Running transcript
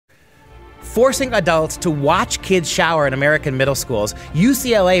forcing adults to watch kids shower in American middle schools,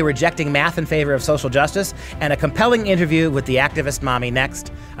 UCLA rejecting math in favor of social justice, and a compelling interview with the activist mommy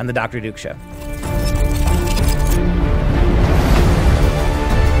next on The Dr. Duke Show.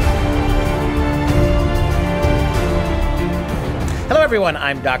 Hello everyone,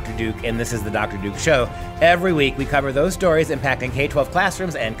 I'm Dr. Duke, and this is The Dr. Duke Show. Every week we cover those stories impacting K-12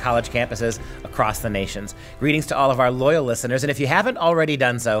 classrooms and college campuses across the nations. Greetings to all of our loyal listeners, and if you haven't already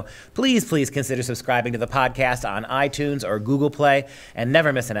done so, please consider subscribing to the podcast on iTunes or Google Play and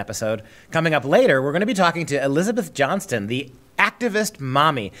never miss an episode. Coming up later, we're going to be talking to Elizabeth Johnston, the activist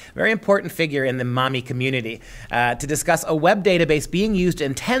mommy, very important figure in the mommy community, to discuss a web database being used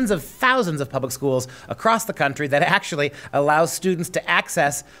in tens of thousands of public schools across the country that actually allows students to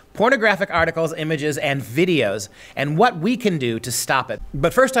access pornographic articles, images, and videos, and what we can do to stop it.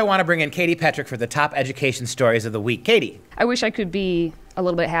 But first, I want to bring in Katie Petrick for the top education stories of the week. Katie. I wish I could be a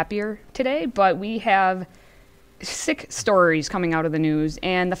little bit happier today, but we have sick stories coming out of the news,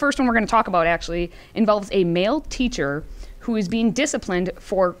 and the first one we're going to talk about actually involves a male teacher who is being disciplined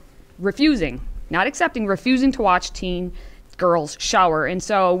for refusing to watch teen girls shower. And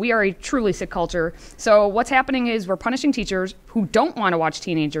so we are a truly sick culture. So what's happening is we're punishing teachers who don't want to watch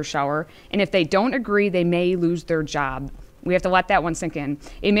teenagers shower, and if they don't agree, they may lose their job. We have to let that one sink in.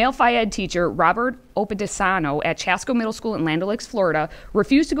 A male Phi Ed teacher, Robert Opedisano at Chasco Middle School in Land O'Lakes, Florida,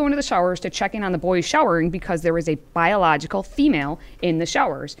 refused to go into the showers to check in on the boys showering because there was a biological female in the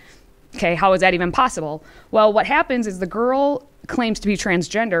showers. Okay, how is that even possible? Well, what happens is the girl claims to be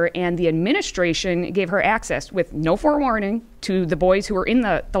transgender, and the administration gave her access with no forewarning to the boys who were in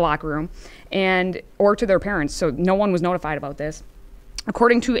the locker room or to their parents, so no one was notified about this.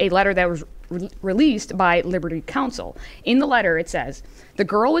 According to a letter that was released by Liberty Counsel. In the letter, it says, the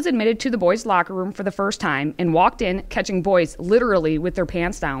girl was admitted to the boys' locker room for the first time and walked in, catching boys literally with their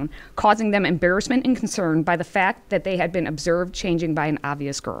pants down, causing them embarrassment and concern by the fact that they had been observed changing by an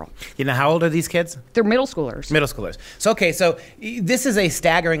obvious girl. You know, how old are these kids? They're middle schoolers. Middle schoolers. So, okay, so this is a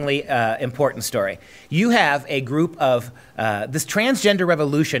staggeringly important story. You have a group of, this transgender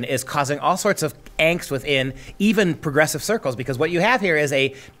revolution is causing all sorts of angst within even progressive circles, because what you have here is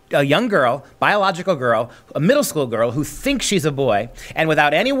a young girl, biological girl, a middle school girl who thinks she's a boy, and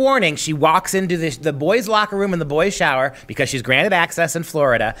without any warning, she walks into the boys' locker room and the boys' shower because she's granted access in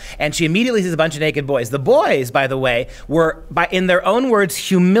Florida, and she immediately sees a bunch of naked boys. The boys, by the way, were, in their own words,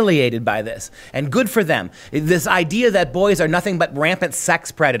 humiliated by this, and good for them. This idea that boys are nothing but rampant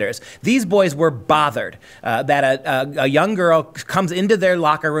sex predators. These boys were bothered that a young girl comes into their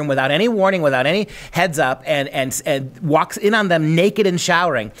locker room without any warning, without any heads up, and walks in on them naked and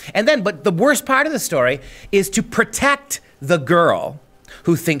showering. And then, but the worst part of the story is to protect the girl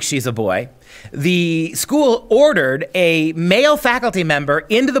who thinks she's a boy. The school ordered a male faculty member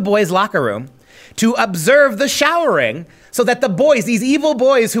into the boys' locker room to observe the showering so that the boys, these evil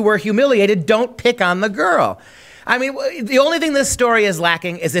boys who were humiliated, don't pick on the girl. I mean, the only thing this story is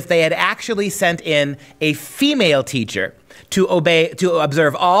lacking is if they had actually sent in a female teacher to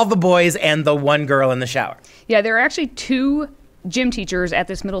observe all the boys and the one girl in the shower. Yeah, there are actually two gym teachers at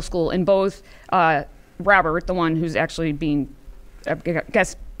this middle school, and both Robert, the one who's actually being, I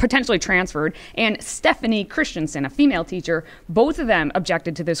guess, potentially transferred, and Stephanie Christensen, a female teacher, both of them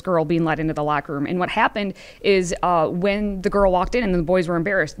objected to this girl being let into the locker room. And what happened is when the girl walked in and the boys were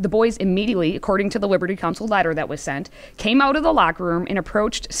embarrassed, the boys immediately, according to the Liberty Counsel letter that was sent, came out of the locker room and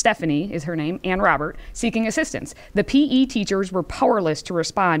approached Stephanie, is her name, and Robert, seeking assistance. The PE teachers were powerless to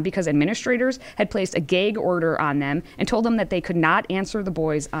respond because administrators had placed a gag order on them and told them that they could not answer the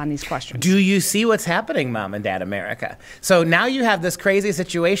boys on these questions. Do you see what's happening, Mom and Dad America? So now you have this crazy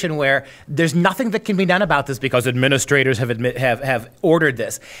situation where there's nothing that can be done about this because administrators have ordered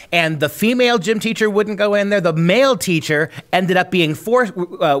this. And the female gym teacher wouldn't go in there. The male teacher ended up being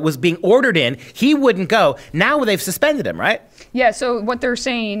was being ordered in. He wouldn't go. Now they've suspended him, right? Yeah, so what they're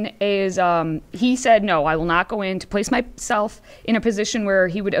saying is he said, no, I will not go in to place myself in a position where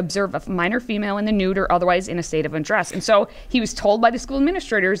he would observe a minor female in the nude or otherwise in a state of undress. And so he was told by the school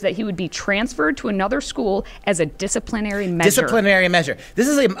administrators that he would be transferred to another school as a disciplinary measure. Disciplinary measure. This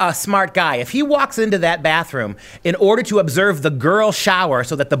is a smart guy. If he walks into that bathroom in order to observe the girl shower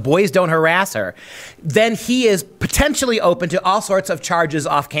so that the boys don't harass her, then he is potentially open to all sorts of charges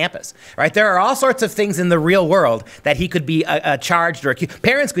off campus, right? There are all sorts of things in the real world that he could be charged or accused.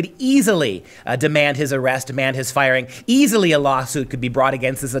 Parents could easily demand his arrest, demand his firing. Easily a lawsuit could be brought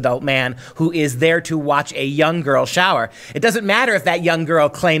against this adult man who is there to watch a young girl shower. It doesn't matter if that young girl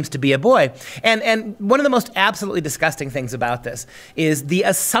claims to be a boy. And one of the most absolutely disgusting things about this is the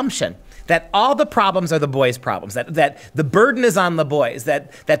assumption that all the problems are the boys' problems, that the burden is on the boys,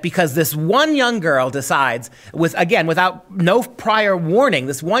 that because this one young girl decides, without no prior warning,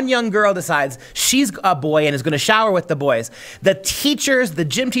 this one young girl decides she's a boy and is going to shower with the boys. The teachers, the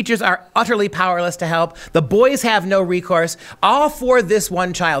gym teachers, are utterly powerless to help. The boys have no recourse, all for this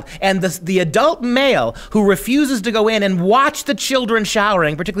one child. And the adult male who refuses to go in and watch the children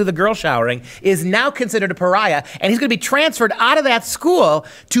showering, particularly the girl showering, is now considered a pariah, and he's going to be transferred out of that school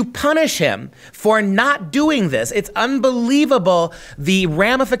to punish him for not doing this. It's unbelievable, the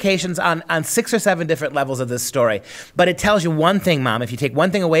ramifications on 6 or 7 different levels of this story. But it tells you one thing, Mom. If you take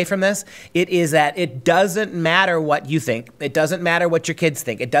one thing away from this, it is that it doesn't matter what you think. It doesn't matter what your kids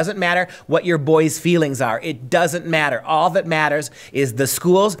think. It doesn't matter what your boys' feelings are. It doesn't matter. All that matters is the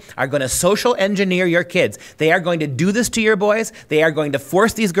schools are going to social engineer your kids. They are going to do this to your boys. They are going to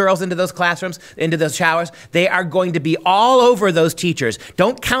force these girls into those classrooms, into those showers. They are going to be all over those teachers.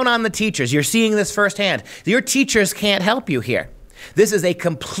 Don't count on the teachers. You're seeing this firsthand. Your teachers can't help you here. This is a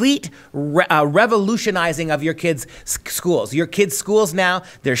complete revolutionizing of your kids' schools. Your kids' schools now,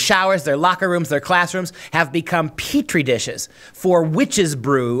 their showers, their locker rooms, their classrooms have become petri dishes for witch's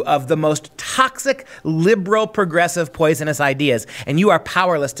brew of the most toxic, liberal, progressive, poisonous ideas, and you are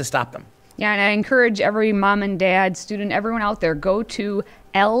powerless to stop them. Yeah, and I encourage every mom and dad, student, everyone out there, go to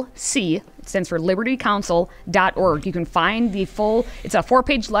LC, it stands for libertycouncil.org. You can find the full, it's a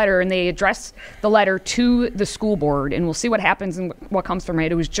 4-page letter, and they address the letter to the school board, and we'll see what happens and what comes from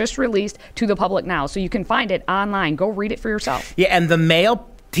it. It was just released to the public now, so you can find it online. Go read it for yourself. Yeah, and the male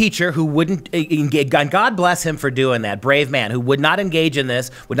teacher who wouldn't engage, and God bless him for doing that, brave man, who would not engage in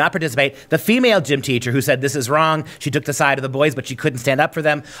this, would not participate. The female gym teacher who said this is wrong, she took the side of the boys, but she couldn't stand up for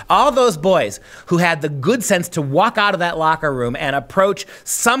them. All those boys who had the good sense to walk out of that locker room and approach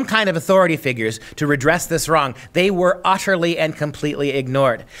some kind of authority figures to redress this wrong, they were utterly and completely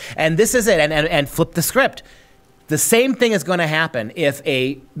ignored. And this is it, and flip the script. The same thing is going to happen if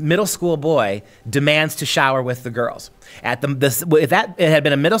a middle school boy demands to shower with the girls. If that it had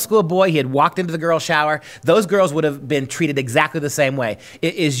been a middle school boy, he had walked into the girls' shower, those girls would have been treated exactly the same way.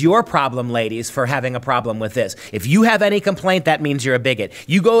 It is your problem, ladies, for having a problem with this. If you have any complaint, that means you're a bigot.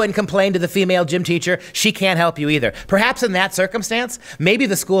 You go and complain to the female gym teacher, she can't help you either. Perhaps in that circumstance, maybe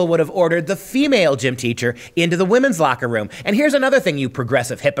the school would have ordered the female gym teacher into the women's locker room. And here's another thing, you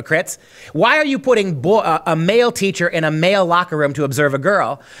progressive hypocrites. Why are you putting a male teacher in a male locker room to observe a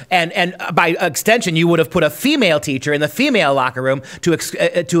girl? And by extension, you would have put a female teacher in the female locker room to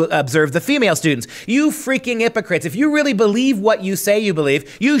observe the female students. You freaking hypocrites. If you really believe what you say you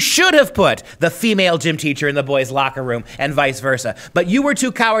believe, you should have put the female gym teacher in the boys' locker room and vice versa. But you were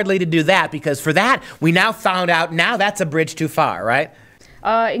too cowardly to do that, because for that, we now found out now that's a bridge too far, right?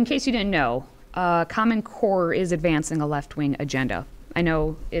 In case you didn't know, Common Core is advancing a left-wing agenda. I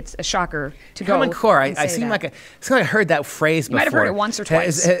know it's a shocker to go. Common Core. I seem like I heard that phrase before. You might have heard it once or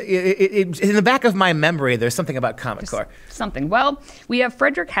twice. In the back of my memory, there's something about Common Core. Something. Well, we have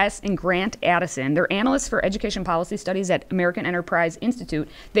Frederick Hess and Grant Addison. They're analysts for education policy studies at American Enterprise Institute.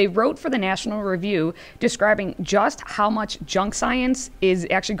 They wrote for the National Review describing just how much junk science is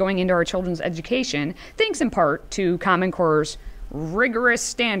actually going into our children's education, thanks in part to Common Core's rigorous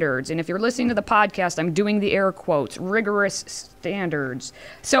standards. And if you're listening to the podcast, I'm doing the air quotes, rigorous standards.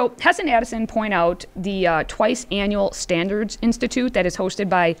 So Hess and Addison point out the twice annual Standards Institute that is hosted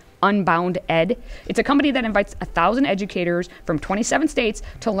by Unbound Ed. It's a company that invites 1,000 educators from 27 states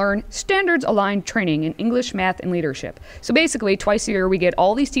to learn standards-aligned training in English, math, and leadership. So basically, twice a year, we get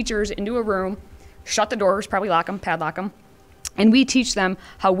all these teachers into a room, shut the doors, probably lock them, padlock them, and we teach them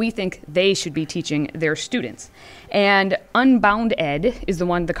how we think they should be teaching their students. And Unbound Ed is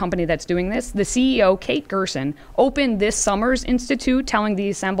the company that's doing this. The CEO, Kate Gerson, opened this summer's institute telling the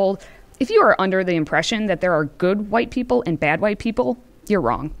assembled, if you are under the impression that there are good white people and bad white people, you're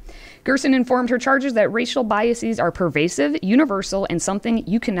wrong. Gerson informed her charges that racial biases are pervasive, universal, and something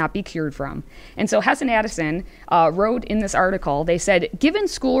you cannot be cured from. And so Hess and Addison wrote in this article, they said, given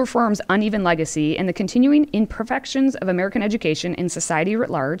school reform's uneven legacy and the continuing imperfections of American education and society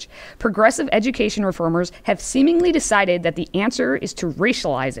writ large, progressive education reformers have seemingly decided that the answer is to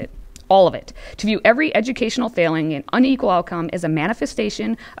racialize it. All of it. To view every educational failing and unequal outcome as a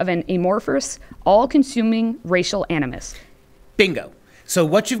manifestation of an amorphous, all-consuming racial animus. Bingo. So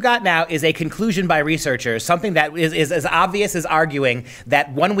what you've got now is a conclusion by researchers, something that is as obvious as arguing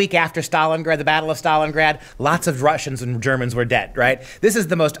that 1 week after Stalingrad, the Battle of Stalingrad, lots of Russians and Germans were dead, right? This is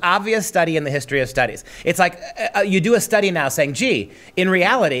the most obvious study in the history of studies. It's like you do a study now saying, gee, in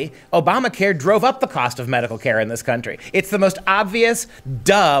reality, Obamacare drove up the cost of medical care in this country. It's the most obvious,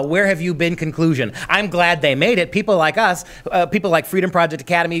 duh, where have you been conclusion. I'm glad they made it. People like us, people like FreedomProject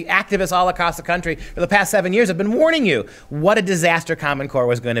Academy, activists all across the country for the past 7 years have been warning you what a disaster Common Core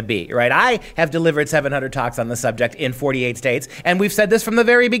was going to be, right? I have delivered 700 talks on the subject in 48 states, and we've said this from the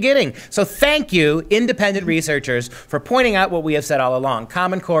very beginning. So thank you, independent researchers, for pointing out what we have said all along.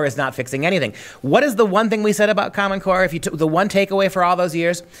 Common Core is not fixing anything. What is the one thing we said about Common Core? If you took the one takeaway for all those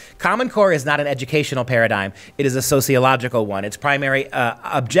years, Common Core is not an educational paradigm. It is a sociological one. Its primary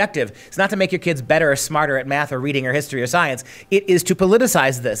objective is not to make your kids better or smarter at math or reading or history or science. It is to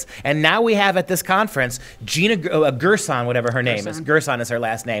politicize this. And now we have at this conference, Gina Gerson, whatever her name is, Gerson is her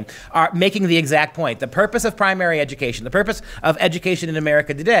last name, are making the exact point. The purpose of primary education, the purpose of education in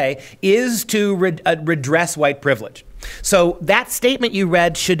America today is to redress white privilege. So that statement you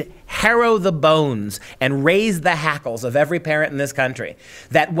read should harrow the bones and raise the hackles of every parent in this country.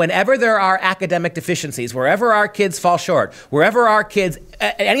 That whenever there are academic deficiencies, wherever our kids fall short, wherever our kids,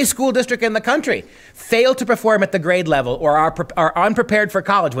 any school district in the country, fail to perform at the grade level or are unprepared for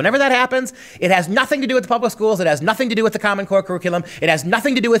college, whenever that happens, it has nothing to do with the public schools, it has nothing to do with the Common Core curriculum, it has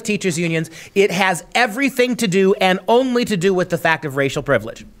nothing to do with teachers' unions, it has everything to do and only to do with the fact of racial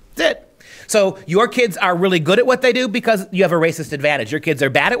privilege. That's it. So your kids are really good at what they do because you have a racist advantage. Your kids are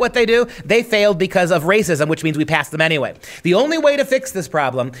bad at what they do. They failed because of racism, which means we pass them anyway. The only way to fix this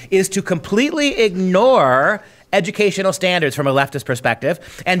problem is to completely ignore educational standards from a leftist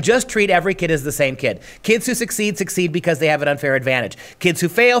perspective and just treat every kid as the same kid. Kids who succeed, succeed because they have an unfair advantage. Kids who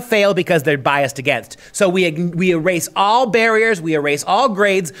fail, fail because they're biased against. So we erase all barriers, we erase all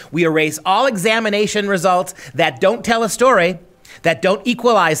grades, we erase all examination results that don't tell a story, that don't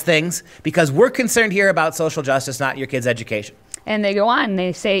equalize things, because we're concerned here about social justice, not your kid's education. And they go on and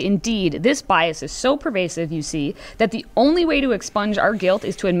they say, indeed, this bias is so pervasive, you see, that the only way to expunge our guilt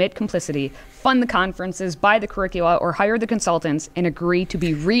is to admit complicity, fund the conferences, buy the curricula, or hire the consultants and agree to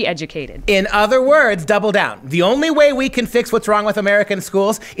be re-educated. In other words, double down. The only way we can fix what's wrong with American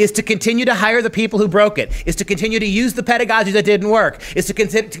schools is to continue to hire the people who broke it, is to continue to use the pedagogy that didn't work, is to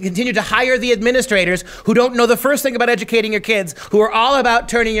continue to hire the administrators who don't know the first thing about educating your kids, who are all about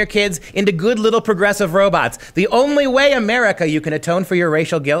turning your kids into good little progressive robots. The only way, America, you can atone for your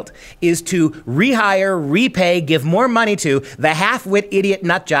racial guilt is to rehire, repay, give more money to the half-wit idiot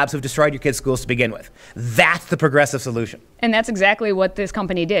nut jobs who've destroyed your kids' schools to begin with. That's the progressive solution. And that's exactly what this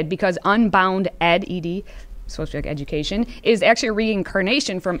company did, because Unbound Ed, ED, social education, is actually a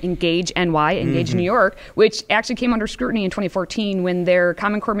reincarnation from Engage NY, Engage New York, which actually came under scrutiny in 2014 when their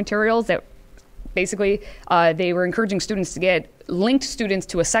Common Core materials that basically they were encouraging students to linked students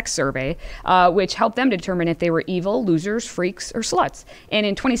to a sex survey, which helped them determine if they were evil, losers, freaks, or sluts. And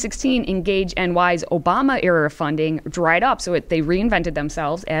in 2016, Engage NY's Obama-era funding dried up, so they reinvented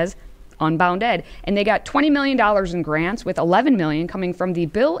themselves as Unbound Ed, and they got $20 million in grants, with $11 million coming from the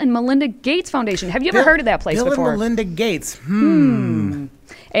Bill and Melinda Gates Foundation. Have you ever heard of that place before? Bill and Melinda Gates. And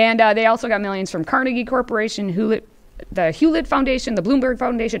they also got millions from Carnegie Corporation, the Hewlett Foundation, the Bloomberg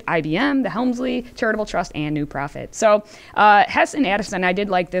Foundation, IBM, the Helmsley Charitable Trust, and New Profit. So Hess and Addison, I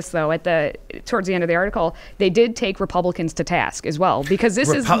did like this though. Towards the end of the article, they did take Republicans to task as well, because this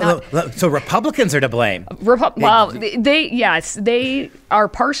is not. So Republicans are to blame. They are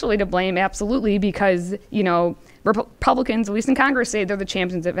partially to blame, absolutely, because Republicans, at least in Congress, say they're the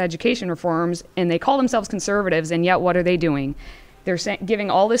champions of education reforms, and they call themselves conservatives, and yet what are they doing? They're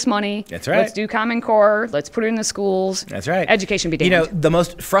giving all this money. That's right. Let's do Common Core. Let's put it in the schools. That's right. Education be damned. The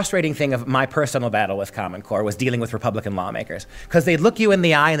most frustrating thing of my personal battle with Common Core was dealing with Republican lawmakers. Because they'd look you in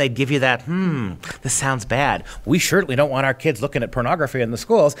the eye and they'd give you that, this sounds bad. We certainly don't want our kids looking at pornography in the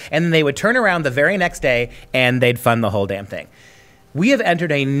schools. And then they would turn around the very next day and they'd fund the whole damn thing. We have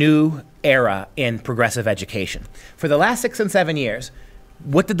entered a new era in progressive education. For the last 6 and 7 years,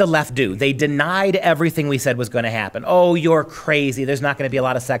 what did the left do? They denied everything we said was going to happen. Oh, you're crazy. There's not going to be a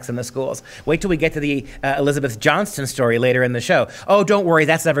lot of sex in the schools. Wait till we get to the Elizabeth Johnston story later in the show. Oh, don't worry.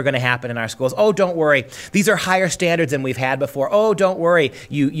 That's never going to happen in our schools. Oh, don't worry. These are higher standards than we've had before. Oh, don't worry,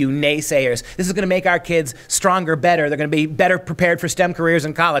 you naysayers. This is going to make our kids stronger, better. They're going to be better prepared for STEM careers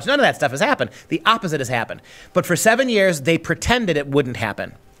in college. None of that stuff has happened. The opposite has happened. But for 7 years, they pretended it wouldn't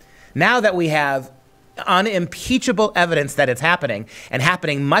happen. Now that we have unimpeachable evidence that it's happening, and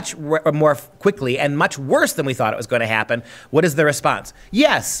happening much more quickly and much worse than we thought it was going to happen, what is the response?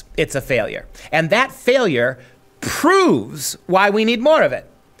 Yes, it's a failure. And that failure proves why we need more of it.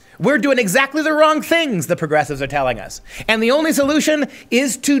 We're doing exactly the wrong things, the progressives are telling us. And the only solution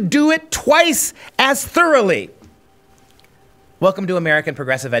is to do it twice as thoroughly. Welcome to American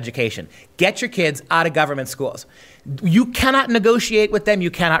progressive education. Get your kids out of government schools. You cannot negotiate with them.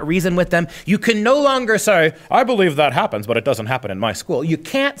 You cannot reason with them. You can no longer say, I believe that happens, but it doesn't happen in my school. You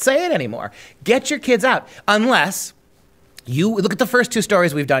can't say it anymore. Get your kids out, unless you look at the first two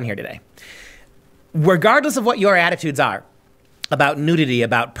stories we've done here today. Regardless of what your attitudes are about nudity,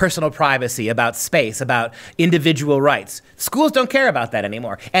 about personal privacy, about space, about individual rights, schools don't care about that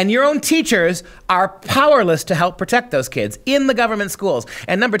anymore. And your own teachers are powerless to help protect those kids in the government schools.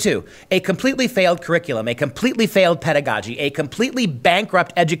 And number two, a completely failed curriculum, a completely failed pedagogy, a completely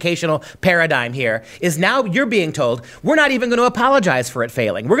bankrupt educational paradigm here is now you're being told, we're not even going to apologize for it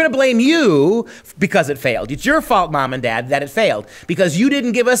failing. We're going to blame you because it failed. It's your fault, Mom and Dad, that it failed because you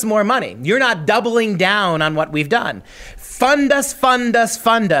didn't give us more money. You're not doubling down on what we've done. Fund us, fund us,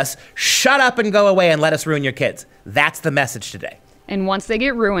 fund us. Shut up and go away and let us ruin your kids. That's the message today. And once they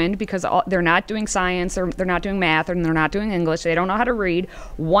get ruined because they're not doing science or they're not doing math or they're not doing English, they don't know how to read.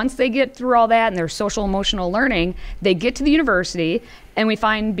 Once they get through all that and their social emotional learning, they get to the university and we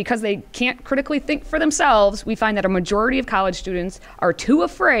find because they can't critically think for themselves, we find that a majority of college students are too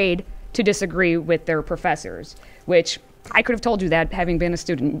afraid to disagree with their professors, which I could have told you that having been a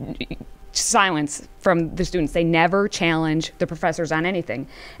student. Silence from the students. They never challenge the professors on anything.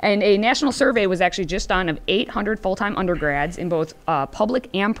 And a national survey was actually just done of 800 full-time undergrads in both public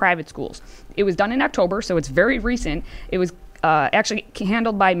and private schools. It was done in October, so it's very recent. It was actually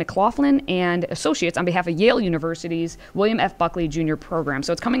handled by McLaughlin and Associates on behalf of Yale University's William F. Buckley Jr. program.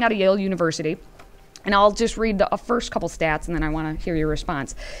 So it's coming out of Yale University. And I'll just read the first couple stats, and then I want to hear your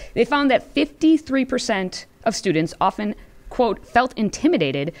response. They found that 53% of students often quote, felt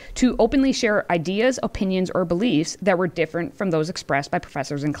intimidated to openly share ideas, opinions, or beliefs that were different from those expressed by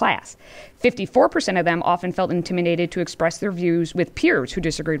professors in class. 54% of them often felt intimidated to express their views with peers who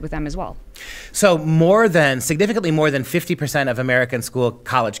disagreed with them as well. So significantly more than 50% of American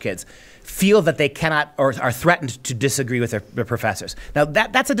college kids feel that they cannot or are threatened to disagree with their professors. Now,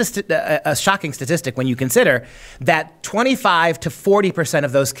 that's a shocking statistic when you consider that 25 to 40%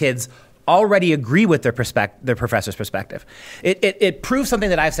 of those kids already agree with their professor's perspective. It proves something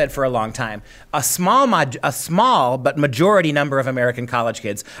that I've said for a long time. A small but majority number of American college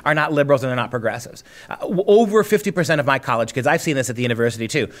kids are not liberals and they're not progressives. Over 50% of my college kids, I've seen this at the university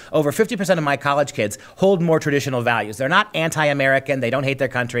too, over 50% of my college kids hold more traditional values. They're not anti-American, they don't hate their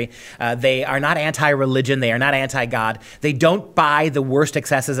country, they are not anti-religion, they are not anti-God, they don't buy the worst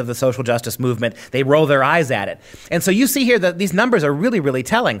excesses of the social justice movement, they roll their eyes at it. And so you see here that these numbers are really, really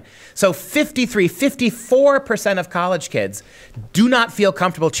telling. So 54% of college kids do not feel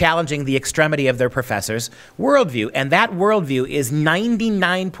comfortable challenging the extremity of their professor's worldview. And that worldview is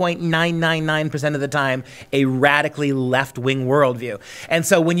 99.999% of the time a radically left-wing worldview. And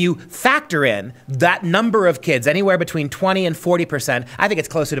so when you factor in that number of kids, anywhere between 20 and 40%, I think it's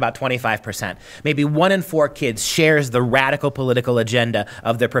closer to about 25%. Maybe 1 in 4 kids shares the radical political agenda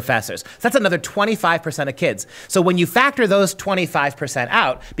of their professors. So that's another 25% of kids. So when you factor those 25%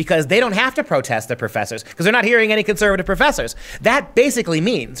 out, because they don't have to protest their professors because they're not hearing any conservative professors. That basically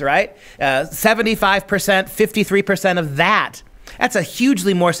means, right, 75%, 53% of that. That's a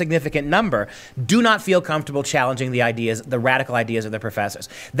hugely more significant number. Do not feel comfortable challenging the radical ideas of their professors.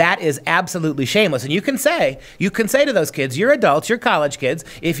 That is absolutely shameless. And you can say to those kids, you're adults, you're college kids,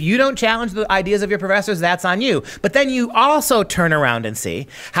 if you don't challenge the ideas of your professors, that's on you. But then you also turn around and see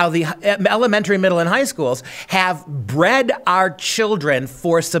how the elementary, middle, and high schools have bred our children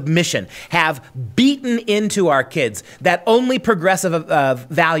for submission, have beaten into our kids that only progressive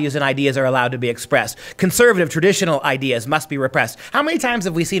values and ideas are allowed to be expressed. Conservative, traditional ideas must be repressed. How many times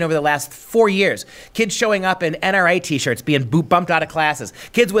have we seen over the last 4 years kids showing up in NRA t-shirts being bumped out of classes,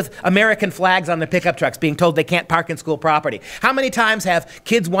 kids with American flags on their pickup trucks being told they can't park in school property? How many times have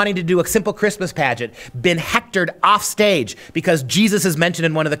kids wanting to do a simple Christmas pageant been hectored off stage because Jesus is mentioned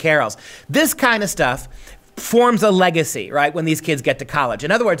in one of the carols? This kind of stuff forms a legacy, right, when these kids get to college. In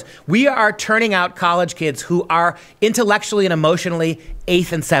other words, we are turning out college kids who are intellectually and emotionally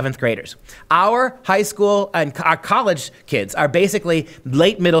 8th and 7th graders. Our high school and our college kids are basically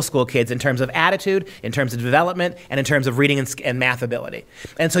late middle school kids in terms of attitude, in terms of development, and in terms of reading and math ability.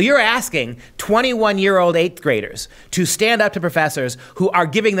 And so you're asking 21-year-old 8th graders to stand up to professors who are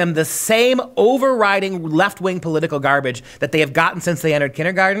giving them the same overriding left-wing political garbage that they have gotten since they entered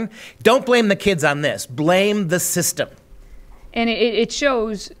kindergarten. Don't blame the kids on this. Blame the system. And it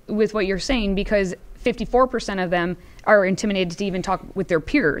shows with what you're saying because 54% of them are intimidated to even talk with their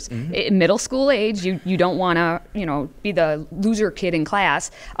peers. In middle school age, you don't want to, be the loser kid in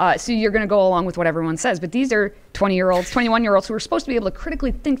class, so you're going to go along with what everyone says. But these are 20-year-olds, 21-year-olds who are supposed to be able to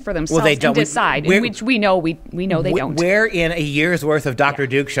critically think for themselves and decide, which we know they don't. Where in a year's worth of Dr.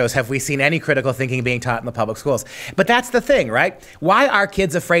 Duke shows have we seen any critical thinking being taught in the public schools? But that's the thing, right? Why are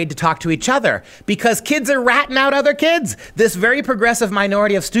kids afraid to talk to each other? Because kids are ratting out other kids. This very progressive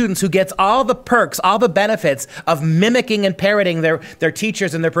minority of students who gets all the perks, all the benefits of mimicking and parroting their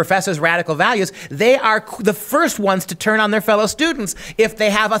teachers and their professors' radical values, they are the first ones to turn on their fellow students if they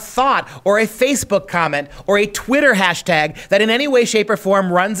have a thought or a Facebook comment or a Twitter hashtag that in any way, shape, or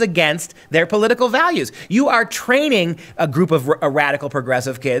form runs against their political values. You are training a group of radical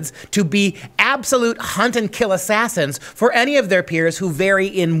progressive kids to be absolute hunt and kill assassins for any of their peers who vary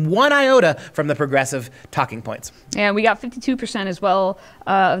in one iota from the progressive talking points. And we got 52% as well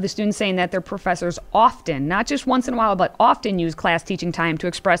of the students saying that their professors often, not just once in a while, but often use class teaching time to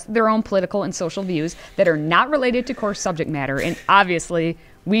express their own political and social views that are not related to course subject matter. And obviously,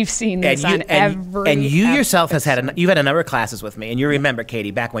 we've seen this on every And you yourself you've had a number of classes with me, and you remember,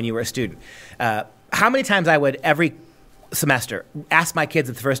 Katie, back when you were a student, how many times I would every semester ask my kids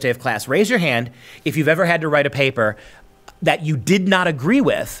at the first day of class, raise your hand if you've ever had to write a paper that you did not agree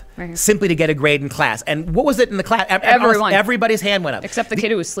with simply to get a grade in class. And what was it in the class? Everybody's hand went up. Except the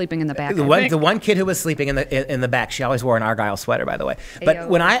kid who was sleeping in the back. The one kid who was sleeping in the back. She always wore an Argyle sweater, by the way. But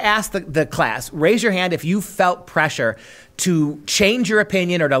when I asked the class, raise your hand if you felt pressure to change your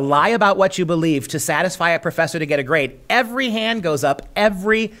opinion or to lie about what you believe to satisfy a professor to get a grade, every hand goes up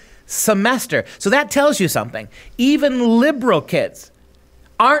every semester. So that tells you something. Even liberal kids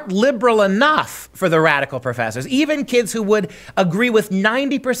aren't liberal enough for the radical professors. Even kids who would agree with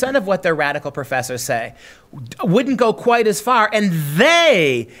 90% of what their radical professors say wouldn't go quite as far, and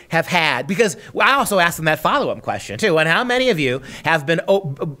they have had, because I also asked them that follow-up question too, and how many of you have been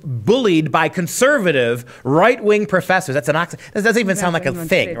bullied by conservative right-wing professors? That's that doesn't even sound like a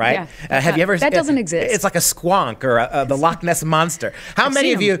thing, right? Yeah, have you ever? That doesn't exist. It's like a squonk or the Loch Ness Monster. How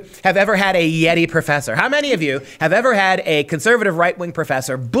many of you have ever had a Yeti professor? How many of you have ever had a conservative right-wing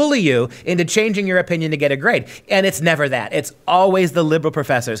professor bully you into changing your opinion to get a grade? And it's never that. It's always the liberal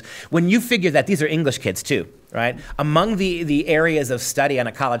professors. When you figure that these are English kids too, right? Among the areas of study on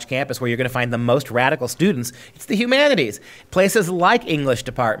a college campus where you're going to find the most radical students, it's the humanities, places like English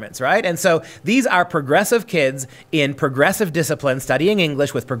departments, right? And so these are progressive kids in progressive disciplines studying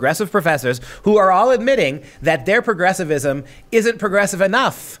English with progressive professors who are all admitting that their progressivism isn't progressive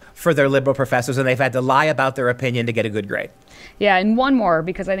enough for their liberal professors, and they've had to lie about their opinion to get a good grade. Yeah, and one more,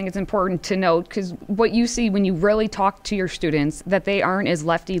 because I think it's important to note, because what you see when you really talk to your students, that they aren't as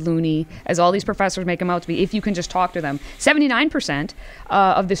lefty loony as all these professors make them out to be, if you can just talk to them. 79%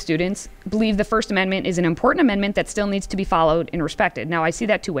 of the students believe the First Amendment is an important amendment that still needs to be followed and respected. Now, I see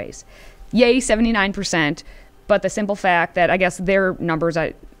that two ways. Yay, 79%, but the simple fact that I guess their numbers,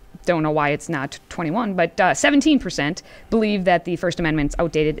 I don't know why it's not 21, but 17% believe that the First Amendment's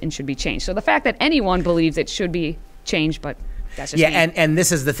outdated and should be changed. So the fact that anyone believes it should be changed, but that's just me. and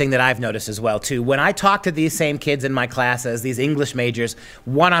this is the thing that I've noticed as well too. When I talk to these same kids in my classes, these English majors,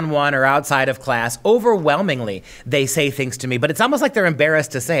 one-on-one or outside of class, overwhelmingly they say things to me, but it's almost like they're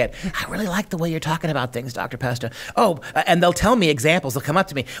embarrassed to say it. I really like the way you're talking about things, Dr. Pesta. And they'll tell me examples. They'll come up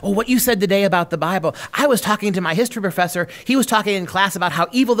to me. Oh, what you said today about the Bible. I was talking to my history professor. He was talking in class about how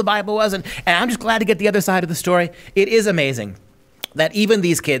evil the Bible was, and I'm just glad to get the other side of the story. It is amazing that even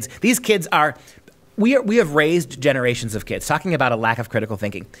these kids are... We have raised generations of kids, talking about a lack of critical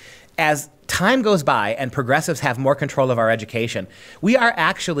thinking. As time goes by and progressives have more control of our education, we are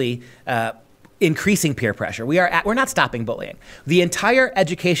actually increasing peer pressure. We're not stopping bullying. The entire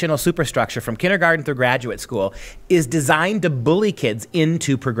educational superstructure from kindergarten through graduate school is designed to bully kids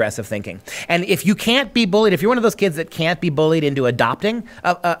into progressive thinking. And if you can't be bullied, if you're one of those kids that can't be bullied into adopting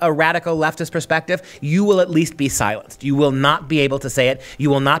a radical leftist perspective, you will at least be silenced. You will not be able to say it. You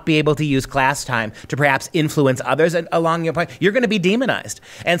will not be able to use class time to perhaps influence others along your point. You're going to be demonized.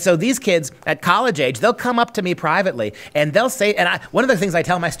 And so these kids at college age, they'll come up to me privately and they'll say, one of the things I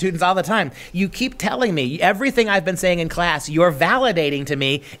tell my students all the time, you keep telling me everything I've been saying in class, you're validating to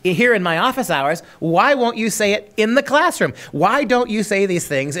me here in my office hours. Why won't you say it in the classroom? Why don't you say these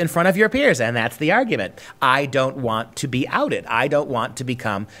things in front of your peers? And that's the argument. I don't want to be outed. I don't want to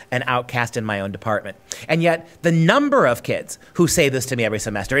become an outcast in my own department. And yet the number of kids who say this to me every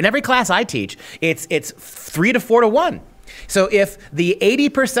semester, in every class I teach, it's 3 to 4 to 1. So if the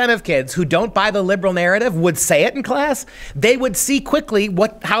 80% of kids who don't buy the liberal narrative would say it in class, they would see quickly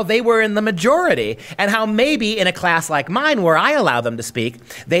how they were in the majority and how maybe in a class like mine where I allow them to speak,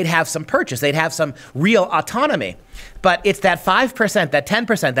 they'd have some purchase, they'd have some real autonomy. But it's that 5%, that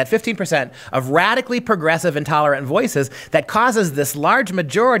 10%, that 15% of radically progressive, intolerant voices that causes this large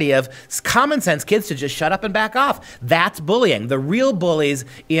majority of common sense kids to just shut up and back off. That's bullying. The real bullies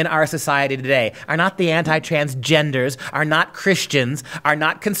in our society today are not the anti-transgenders, are not Christians, are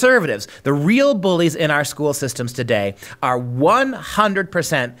not conservatives. The real bullies in our school systems today are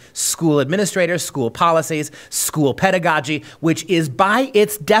 100% school administrators, school policies, school pedagogy, which is by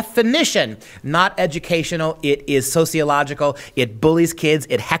its definition not educational. It is sociological. It bullies kids.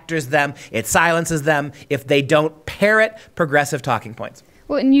 It hectors them. It silences them if they don't parrot progressive talking points.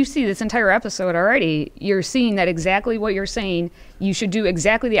 Well, and you see this entire episode already, you're seeing that exactly what you're saying, you should do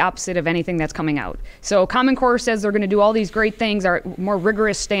exactly the opposite of anything that's coming out. So Common Core says they're going to do all these great things, are more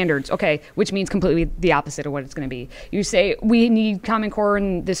rigorous standards, okay, which means completely the opposite of what it's going to be. You say, we need Common Core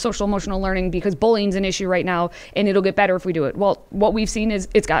and this social emotional learning because bullying's an issue right now, and it'll get better if we do it. Well, what we've seen is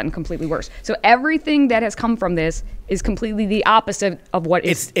it's gotten completely worse. So everything that has come from this is completely the opposite of what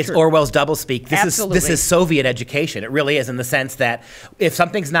is It's true. Orwell's doublespeak. Absolutely. This is Soviet education. It really is, in the sense that if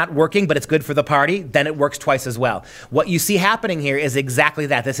something's not working but it's good for the party, then it works twice as well. What you see happening here is exactly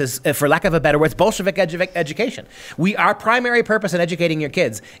that. This is, for lack of a better word, it's Bolshevik education. Our primary purpose in educating your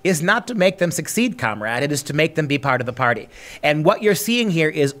kids is not to make them succeed, comrade. It is to make them be part of the party. And what you're seeing here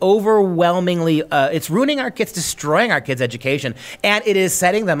is overwhelmingly, it's ruining our kids, destroying our kids' education, and it is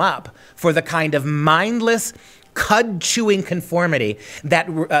setting them up for the kind of mindless, cud-chewing conformity that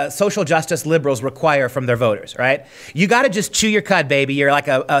social justice liberals require from their voters, right? You got to just chew your cud, baby. You're like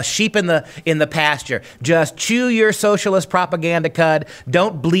a sheep in the pasture. Just chew your socialist propaganda cud.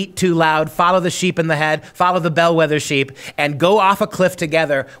 Don't bleat too loud. Follow the sheep in the head. Follow the bellwether sheep, and go off a cliff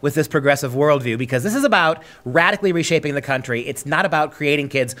together with this progressive worldview, because this is about radically reshaping the country. It's not about creating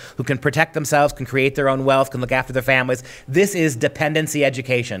kids who can protect themselves, can create their own wealth, can look after their families. This is dependency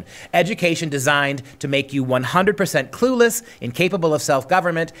education. Education designed to make you 100% clueless, incapable of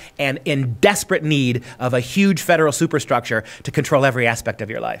self-government, and in desperate need of a huge federal superstructure to control every aspect of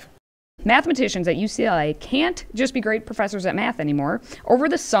your life. Mathematicians at UCLA can't just be great professors at math anymore. Over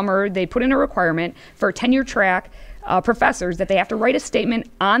the summer, they put in a requirement for tenure track professors that they have to write a statement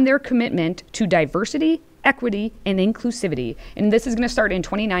on their commitment to diversity, equity, and inclusivity. And this is going to start in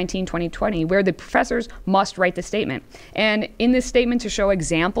 2019-2020, where the professors must write the statement. And in this statement, to show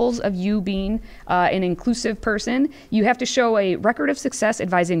examples of you being an inclusive person, you have to show a record of success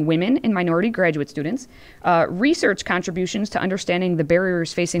advising women and minority graduate students, research contributions to understanding the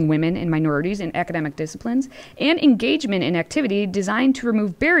barriers facing women and minorities in academic disciplines, and engagement in activity designed to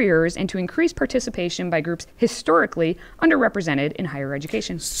remove barriers and to increase participation by groups historically underrepresented in higher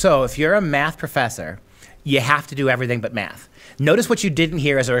education. So if you're a math professor, you have to do everything but math. Notice what you didn't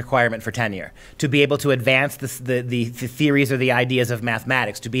hear as a requirement for tenure: to be able to advance the theories or the ideas of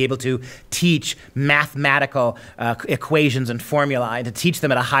mathematics, to be able to teach mathematical equations and formulae, and to teach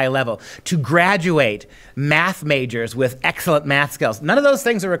them at a high level, to graduate math majors with excellent math skills. None of those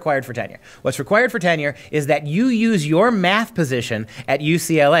things are required for tenure. What's required for tenure is that you use your math position at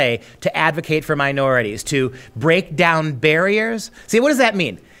UCLA to advocate for minorities, to break down barriers. See, what does that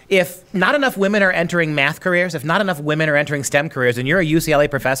mean? If not enough women are entering math careers, if not enough women are entering STEM careers, and you're a UCLA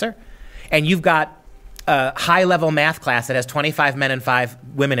professor, and you've got a high-level math class that has 25 men and 5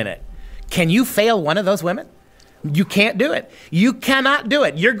 women in it, can you fail one of those women? You can't do it. You cannot do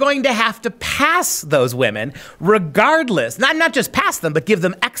it. You're going to have to pass those women regardless. Not just pass them, but give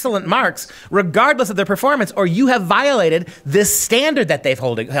them excellent marks regardless of their performance, or you have violated this standard that they've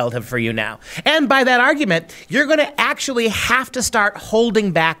held for you now. And by that argument, you're going to actually have to start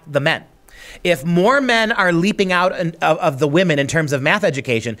holding back the men. If more men are leaping out of the women in terms of math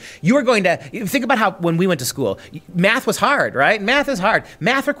education, you are going to think about how when we went to school, math was hard, right? Math is hard.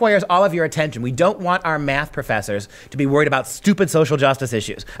 Math requires all of your attention. We don't want our math professors to be worried about stupid social justice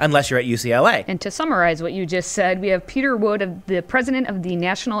issues unless you're at UCLA. And to summarize what you just said, we have Peter Wood, the president of the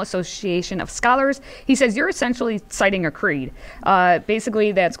National Association of Scholars. He says you're essentially citing a creed.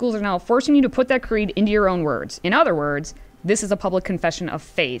 Basically, that schools are now forcing you to put that creed into your own words. In other words, this is a public confession of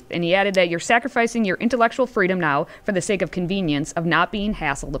faith. And he added that you're sacrificing your intellectual freedom now for the sake of convenience of not being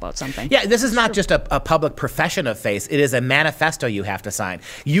hassled about something. Yeah, this is not just a public profession of faith. It is a manifesto you have to sign.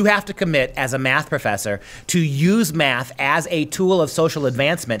 You have to commit as a math professor to use math as a tool of social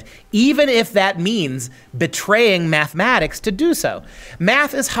advancement, even if that means betraying mathematics to do so.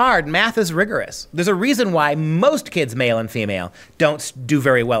 Math is hard. Math is rigorous. There's a reason why most kids, male and female, don't do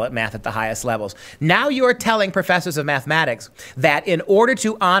very well at math at the highest levels. Now you're telling professors of mathematics mathematics that in order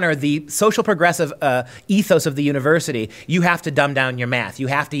to honor the social progressive ethos of the university, you have to dumb down your math. You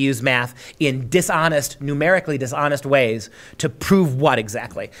have to use math in numerically dishonest ways to prove what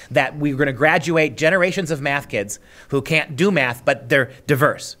exactly? That we're going to graduate generations of math kids who can't do math, but they're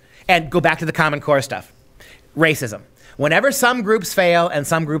diverse. And go back to the Common Core stuff. Racism. Whenever some groups fail and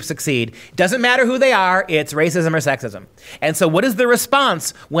some groups succeed, it doesn't matter who they are, it's racism or sexism. And so what is the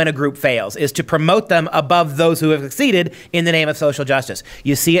response when a group fails? Is to promote them above those who have succeeded in the name of social justice.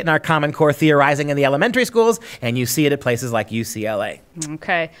 You see it in our Common Core theorizing in the elementary schools, and you see it at places like UCLA.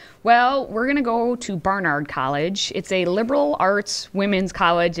 Okay. Well, we're going to go to Barnard College. It's a liberal arts women's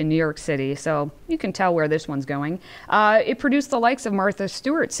college in New York City, so you can tell where this one's going. It produced the likes of Martha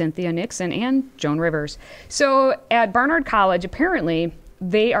Stewart, Cynthia Nixon, and Joan Rivers. So at Barnard College, apparently,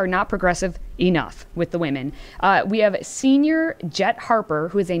 they are not progressive enough with the women. We have senior Jet Harper,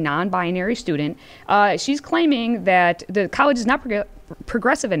 who is a non-binary student. She's claiming that the college is not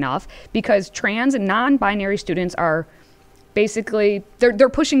progressive enough because trans and non-binary students are basically, they're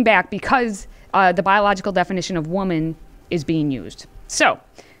pushing back because the biological definition of woman is being used. So,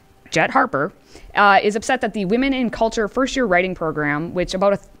 Jet Harper is upset that the Women in Culture first-year writing program, which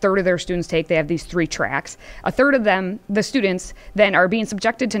about a third of their students take, they have these 3 tracks. A third of them, the students, then are being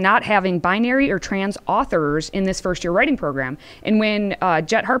subjected to not having binary or trans authors in this first-year writing program. And when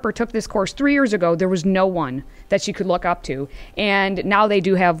Jet Harper took this course 3 years ago, there was no one that she could look up to. And now they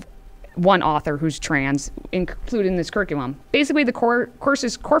do have one author who's trans included in this curriculum. Basically, the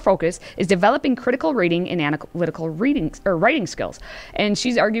course's core focus is developing critical reading and analytical writing skills. And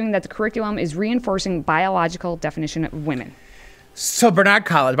she's arguing that the curriculum is reinforcing biological definition of women. So Barnard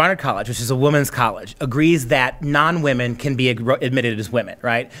College, which is a women's college, agrees that non-women can be admitted as women,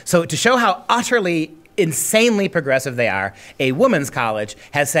 right? So to show how utterly insanely progressive they are, a women's college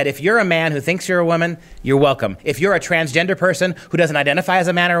has said if you're a man who thinks you're a woman, you're welcome. If you're a transgender person who doesn't identify as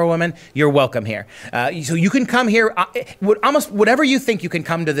a man or a woman, you're welcome here. So you can come here, almost whatever you think, you can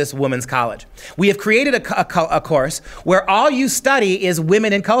come to this women's college. We have created a course where all you study is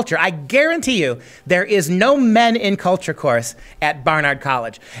women in culture. I guarantee you there is no men in culture course at Barnard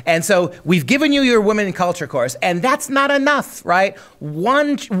College. And so we've given you your women in culture course, and that's not enough, right?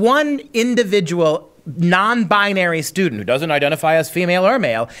 One individual non-binary student who doesn't identify as female or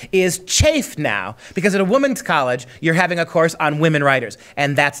male is chafed now because at a women's college you're having a course on women writers,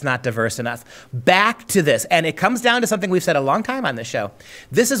 and that's not diverse enough. Back to this, and it comes down to something we've said a long time on this show.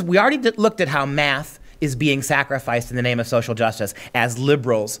 We already looked at how math is being sacrificed in the name of social justice as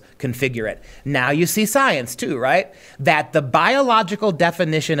liberals configure it. Now you see science too, right? That the biological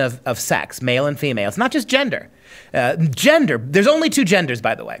definition of sex, male and female, it's not just gender. There's only 2 genders,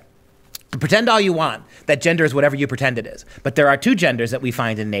 by the way. Pretend all you want that gender is whatever you pretend it is. But there are 2 genders that we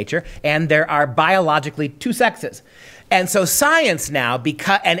find in nature, and there are biologically 2 sexes. And so science now,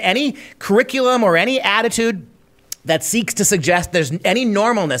 and any curriculum or any attitude that seeks to suggest there's any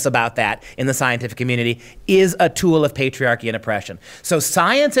normalness about that in the scientific community is a tool of patriarchy and oppression. So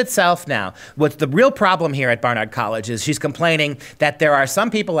science itself now, what's the real problem here at Barnard College is she's complaining that there are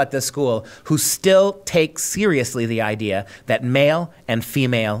some people at this school who still take seriously the idea that male and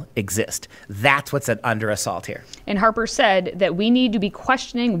female exist. That's what's under assault here. And Harper said that we need to be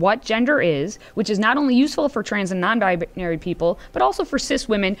questioning what gender is, which is not only useful for trans and non-binary people, but also for cis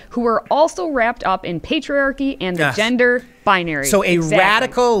women who are also wrapped up in patriarchy and the gender binary. So a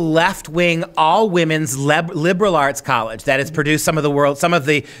radical left-wing, all-women's liberal arts college that has produced some of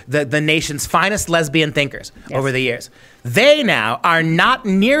the nation's finest lesbian thinkers over the years. They now are not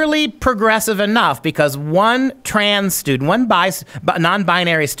nearly progressive enough because one trans student, one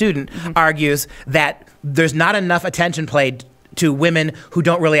non-binary student argues that there's not enough attention paid to women who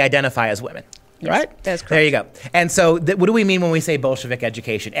don't really identify as women. Yes, right? That's correct. There you go. And so what do we mean when we say Bolshevik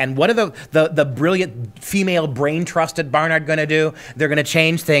education? And what are the brilliant female brain trust at Barnard going to do? They're going to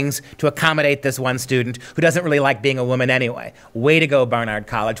change things to accommodate this one student who doesn't really like being a woman anyway. Way to go, Barnard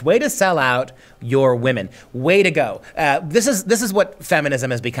College. Way to sell out your women. Way to go. This is what feminism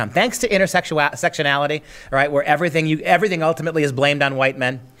has become. Thanks to intersectionality, right, where everything ultimately is blamed on white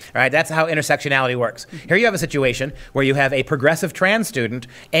men. Right? That's how intersectionality works. Here you have a situation where you have a progressive trans student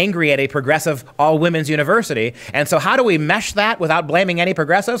angry at a progressive all-women's university. And so how do we mesh that without blaming any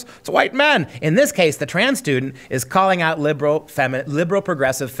progressives? It's white men. In this case, the trans student is calling out liberal,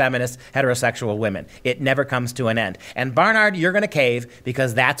 progressive, feminist, heterosexual women. It never comes to an end. And Barnard, you're going to cave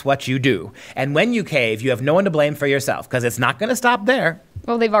because that's what you do. And when you cave, you have no one to blame for yourself because it's not going to stop there.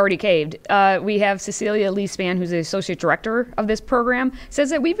 Well, they've already caved. We have Cecilia Lee Spann, who's the associate director of this program,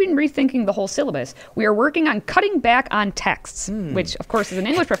 says that we've been rethinking the whole syllabus. We are working on cutting back on texts, which, of course, as an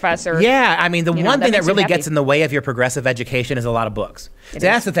English professor... Yeah, I mean, the one thing that really happy. gets in the way of your progressive education is a lot of books. So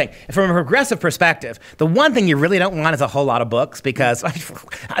that's the thing. From a progressive perspective, the one thing you really don't want is a whole lot of books, because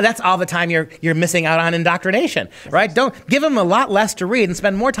that's all the time you're missing out on indoctrination, right? Don't give them a lot less to read and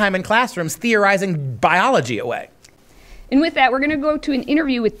spend more time in classrooms theorizing biology away. And with that, we're going to go to an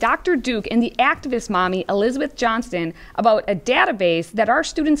interview with Dr. Duke and the activist mommy, Elizabeth Johnston, about a database that our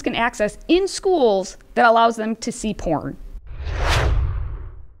students can access in schools that allows them to see porn.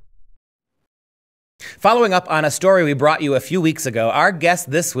 Following up on a story we brought you a few weeks ago, our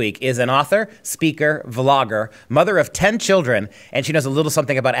guest this week is an author, speaker, vlogger, mother of 10 children, and she knows a little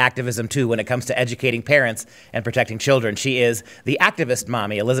something about activism too when it comes to educating parents and protecting children. She is the activist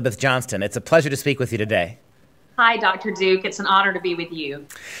mommy, Elizabeth Johnston. It's a pleasure to speak with you today. Hi, Dr. Duke. It's an honor to be with you.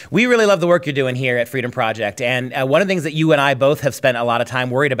 We really love the work you're doing here at Freedom Project. And one of the things that you and I both have spent a lot of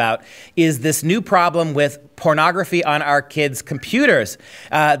time worried about is this new problem with pornography on our kids' computers.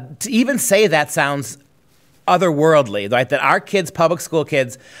 To even say that sounds otherworldly, right? That our kids, public school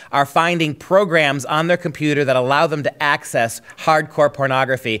kids, are finding programs on their computer that allow them to access hardcore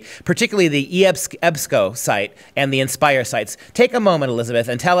pornography, particularly the EBSCO site and the Inspire sites. Take a moment, Elizabeth,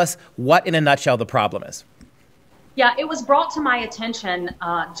 and tell us what, in a nutshell, the problem is. Yeah, it was brought to my attention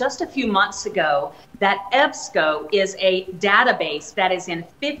just a few months ago that EBSCO is a database that is in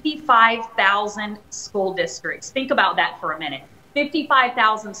 55,000 school districts. Think about that for a minute.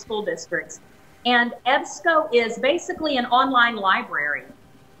 55,000 school districts. And EBSCO is basically an online library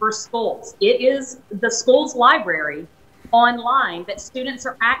for schools. It is the school's library online that students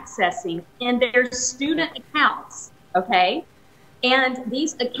are accessing in their student accounts, okay? And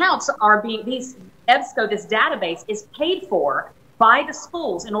these accounts are EBSCO, this database, is paid for by the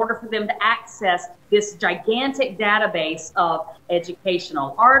schools in order for them to access this gigantic database of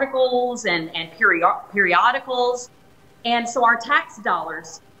educational articles and periodicals. And so our tax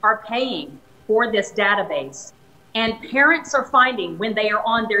dollars are paying for this database. And parents are finding, when they are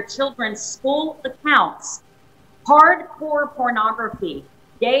on their children's school accounts, hardcore pornography,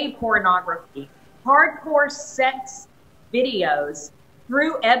 gay pornography, hardcore sex videos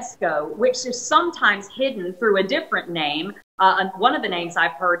through EBSCO, which is sometimes hidden through a different name. One of the names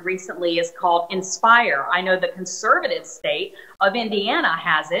I've heard recently is called Inspire. I know the conservative state of Indiana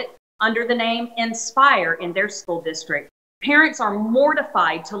has it under the name Inspire in their school district. Parents are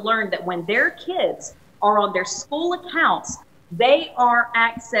mortified to learn that when their kids are on their school accounts, they are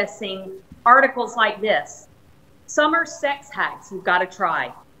accessing articles like this. Summer sex hacks you've got to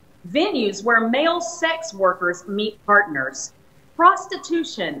try. Venues where male sex workers meet partners.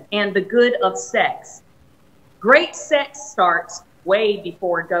 Prostitution and the good of sex. Great sex starts way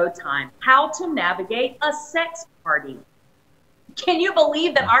before go time. How to navigate a sex party. Can you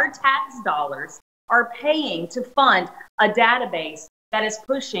believe that our tax dollars are paying to fund a database that is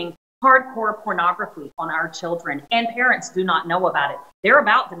pushing hardcore pornography on our children, and parents do not know about it? They're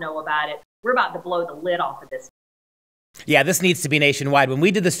about to know about it. We're about to blow the lid off of this. Yeah, this needs to be nationwide. When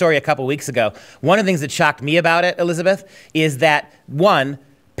we did the story a couple weeks ago, one of the things that shocked me about it, Elizabeth, is that, one,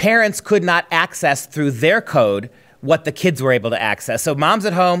 parents could not access through their code what the kids were able to access. So moms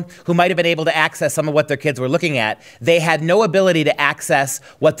at home who might have been able to access some of what their kids were looking at, they had no ability to access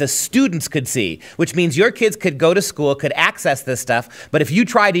what the students could see, which means your kids could go to school, could access this stuff, but if you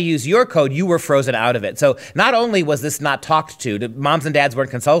tried to use your code, you were frozen out of it. So not only was this not talked to, moms and dads weren't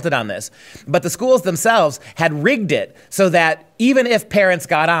consulted on this, but the schools themselves had rigged it so that even if parents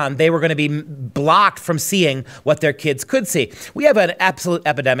got on, they were going to be blocked from seeing what their kids could see. We have an absolute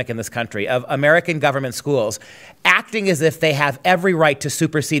epidemic in this country of American government schools acting as if they have every right to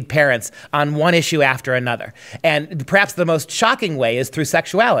supersede parents on one issue after another. And perhaps the most shocking way is through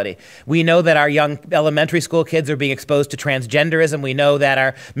sexuality. We know that our young elementary school kids are being exposed to transgenderism. We know that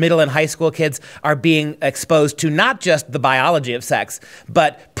our middle and high school kids are being exposed to not just the biology of sex,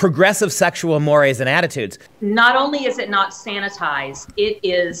 but progressive sexual mores and attitudes. Not only is it not sanitized, it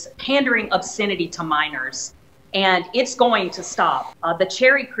is pandering obscenity to minors, and it's going to stop. The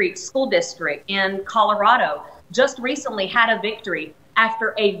Cherry Creek School District in Colorado just recently had a victory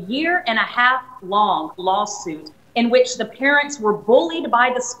after a 1.5-year long lawsuit in which the parents were bullied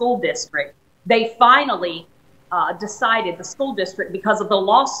by the school district. They finally decided, the school district, because of the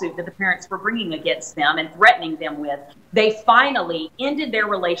lawsuit that the parents were bringing against them and threatening them with, they finally ended their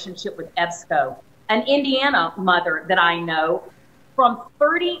relationship with EBSCO. An Indiana mother that I know, from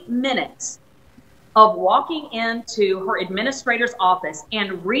 30 minutes of walking into her administrator's office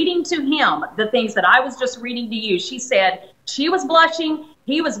and reading to him the things that I was just reading to you, she said, She was blushing,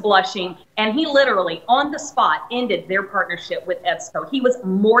 he was blushing, and he literally, on the spot, ended their partnership with EBSCO. He was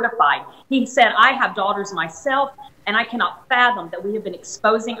mortified. He said, I have daughters myself, and I cannot fathom that we have been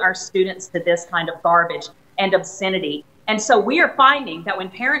exposing our students to this kind of garbage and obscenity. And so we are finding that when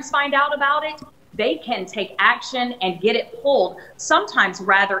parents find out about it, they can take action and get it pulled, sometimes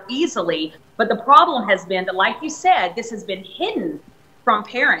rather easily. But the problem has been that, like you said, this has been hidden from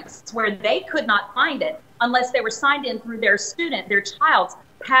parents where they could not find it unless they were signed in through their child's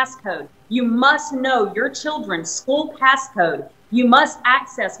passcode. You must know your children's school passcode. You must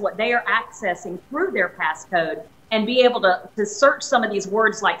access what they are accessing through their passcode and be able to search some of these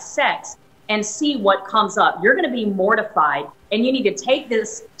words like sex and see what comes up. You're going to be mortified, and you need to take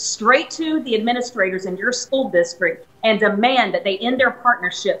this straight to the administrators in your school district and demand that they end their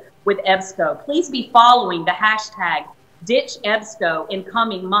partnership with EBSCO. Please be following the hashtag Ditch EBSCO in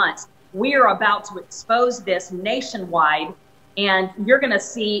coming months. We are about to expose this nationwide, and you're going to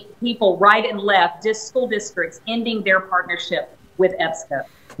see people right and left, school districts ending their partnership with EBSCO.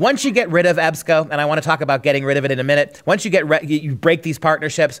 Once you get rid of EBSCO, and I want to talk about getting rid of it in a minute, once you you break these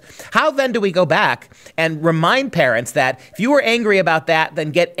partnerships, how then do we go back and remind parents that if you were angry about that,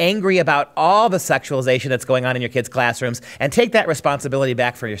 then get angry about all the sexualization that's going on in your kids' classrooms and take that responsibility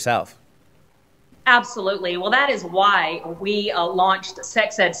back for yourself? Absolutely. Well, that is why we launched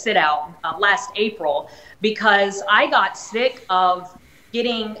Sex Ed Sit Out last April, because I got sick of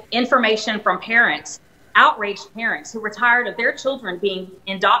getting information from parents, outraged parents who were tired of their children being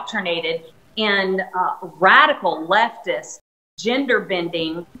indoctrinated in radical leftist,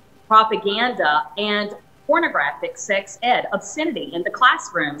 gender-bending propaganda and pornographic sex ed, obscenity in the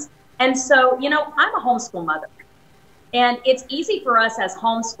classrooms. And so, you know, I'm a homeschool mother. And it's easy for us as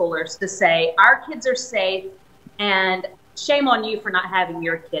homeschoolers to say, our kids are safe, and shame on you for not having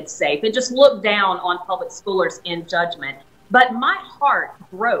your kids safe, and just look down on public schoolers in judgment. But my heart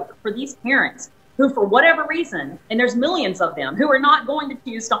broke for these parents who, for whatever reason, and there's millions of them, who are not going to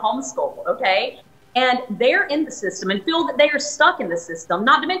choose to homeschool, okay? And they're in the system and feel that they are stuck in the system,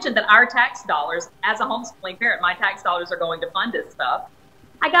 not to mention that our tax dollars, as a homeschooling parent, my tax dollars are going to fund this stuff.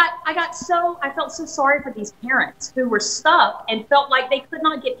 I felt so sorry for these parents who were stuck and felt like they could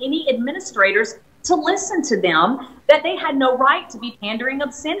not get any administrators to listen to them, that they had no right to be pandering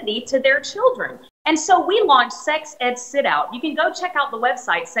obscenity to their children. And so we launched Sex Ed Sit Out. You can go check out the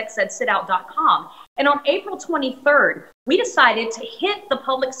website, sexedsitout.com. And on April 23rd, we decided to hit the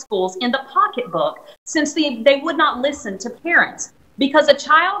public schools in the pocketbook, since they would not listen to parents. Because a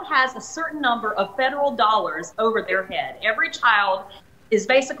child has a certain number of federal dollars over their head. Every child is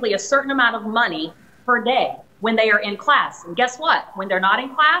basically a certain amount of money per day when they are in class. And guess what? When they're not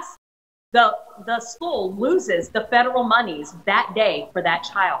in class, the school loses the federal monies that day for that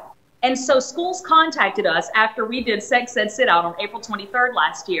child. And so schools contacted us after we did Sex Ed Sit Out on April 23rd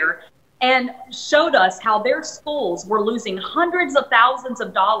last year and showed us how their schools were losing hundreds of thousands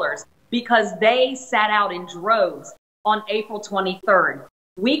of dollars because they sat out in droves on April 23rd.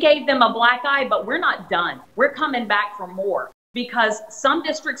 We gave them a black eye, but we're not done. We're coming back for more, because some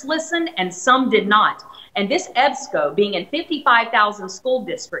districts listened and some did not. And this EBSCO being in 55,000 school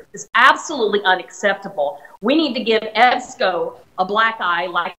districts is absolutely unacceptable. We need to give EBSCO a black eye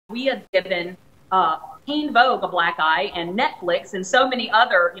like we have given Teen Vogue a black eye, and Netflix and so many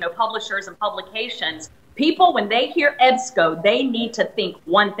other publishers and publications. People, when they hear EBSCO, they need to think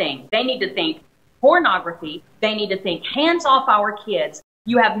one thing. They need to think pornography. They need to think hands off our kids.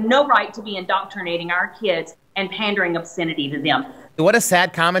 You have no right to be indoctrinating our kids and pandering obscenity to them. What a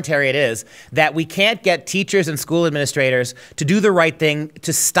sad commentary it is that we can't get teachers and school administrators to do the right thing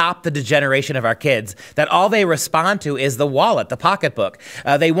to stop the degeneration of our kids, that all they respond to is the wallet, the pocketbook.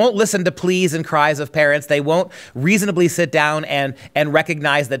 They won't listen to pleas and cries of parents. They won't reasonably sit down and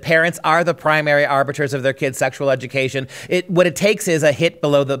recognize that parents are the primary arbiters of their kids' sexual education. What it takes is a hit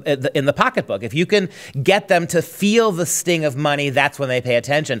below in the pocketbook. If you can get them to feel the sting of money, that's when they pay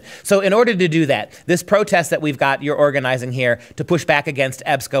attention. So in order to do that, this protest that you're organizing here to push back against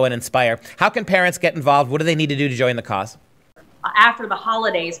EBSCO and Inspire, how can parents get involved? What do they need to do to join the cause? After the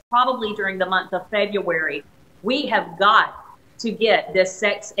holidays, probably during the month of February, we have got to get this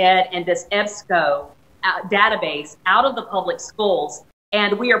sex ed and this EBSCO database out of the public schools.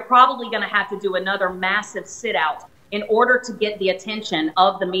 And we are probably going to have to do another massive sit out in order to get the attention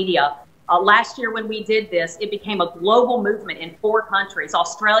of the media. Last year when we did this, it became a global movement in 4 countries.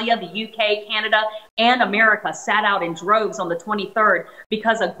 Australia, the UK, Canada, and America sat out in droves on the 23rd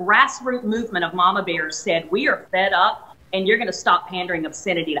because a grassroots movement of mama bears said, we are fed up and you're going to stop pandering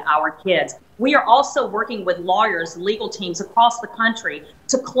obscenity to our kids. We are also working with lawyers, legal teams across the country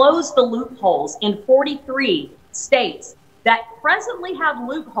to close the loopholes in 43 states that presently have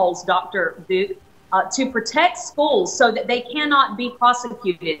loopholes, Dr. Duke, to protect schools so that they cannot be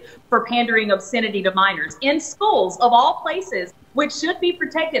prosecuted for pandering obscenity to minors. In schools, of all places, which should be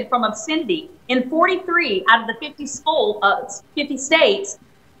protected from obscenity, in 43 out of the 50 states,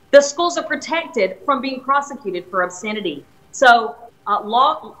 the schools are protected from being prosecuted for obscenity. So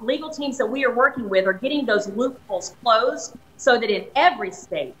legal teams that we are working with are getting those loopholes closed so that in every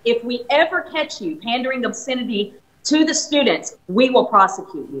state, if we ever catch you pandering obscenity to the students, we will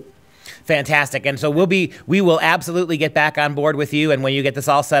prosecute you. Fantastic. And so we will absolutely get back on board with you. And when you get this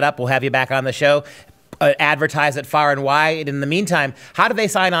all set up, we'll have you back on the show. Advertise it far and wide. In the meantime, how do they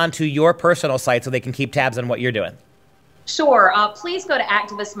sign on to your personal site so they can keep tabs on what you're doing? Sure. Please go to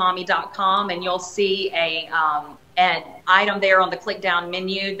activistmommy.com and you'll see an item there on the click down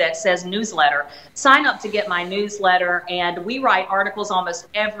menu that says newsletter. Sign up to get my newsletter, and we write articles almost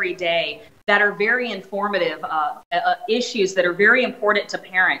every day that are very informative, issues that are very important to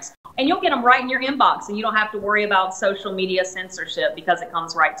parents. And you'll get them right in your inbox, and you don't have to worry about social media censorship because it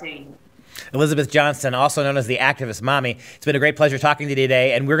comes right to you. Elizabeth Johnston, also known as the Activist Mommy, it's been a great pleasure talking to you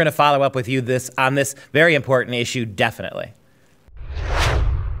today, and we're going to follow up with you on this very important issue, definitely.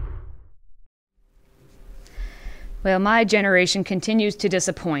 Well, my generation continues to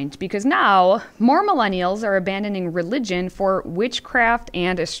disappoint because now more millennials are abandoning religion for witchcraft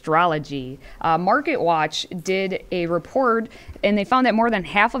and astrology. Market Watch did a report, and they found that more than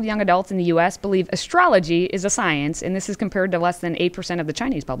half of young adults in the U.S. believe astrology is a science, and this is compared to less than 8% of the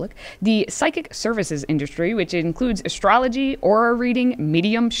Chinese public. The psychic services industry, which includes astrology, aura reading,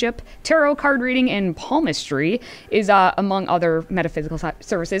 mediumship, tarot card reading, and palmistry, is among other metaphysical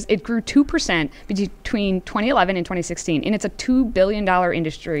services. It grew 2% between 2011 and 2016, and it's a $2 billion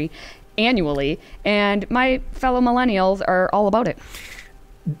industry annually, and my fellow millennials are all about it.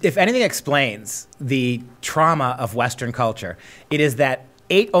 If anything explains the trauma of Western culture, it is that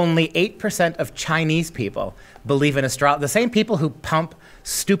only 8% of Chinese people believe in astrology. The same people who pump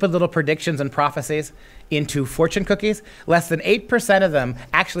stupid little predictions and prophecies into fortune cookies, less than 8% of them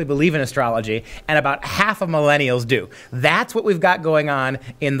actually believe in astrology, and about half of millennials do. That's what we've got going on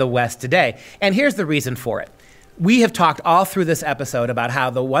in the West today. And here's the reason for it. We have talked all through this episode about how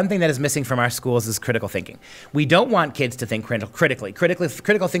the one thing that is missing from our schools is critical thinking. We don't want kids to think critically.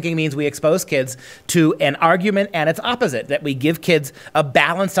 Critical thinking means we expose kids to an argument and its opposite, that we give kids a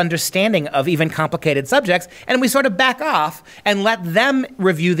balanced understanding of even complicated subjects, and we sort of back off and let them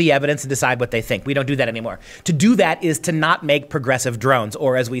review the evidence and decide what they think. We don't do that anymore. To do that is to not make progressive drones,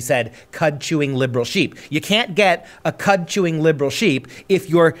 or as we said, cud-chewing liberal sheep. You can't get a cud-chewing liberal sheep if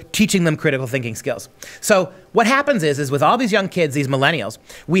you're teaching them critical thinking skills. So what happens is with all these young kids, these millennials,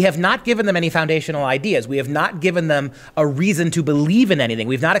 we have not given them any foundational ideas. We have not given them a reason to believe in anything.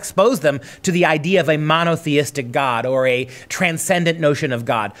 We've not exposed them to the idea of a monotheistic God or a transcendent notion of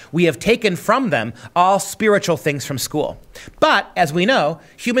God. We have taken from them all spiritual things from school. But, as we know,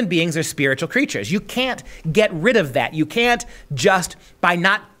 human beings are spiritual creatures. You can't get rid of that. You can't just, by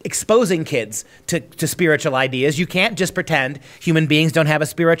not exposing kids to spiritual ideas, you can't just pretend human beings don't have a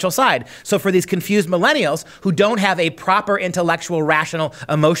spiritual side. So for these confused millennials who don't have a proper intellectual, rational,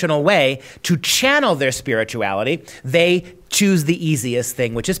 emotional way to channel their spirituality, they choose the easiest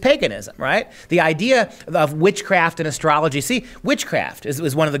thing, which is paganism, right? The idea of witchcraft and astrology. See, witchcraft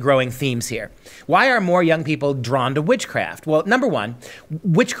is one of the growing themes here. Why are more young people drawn to witchcraft? Well, number one,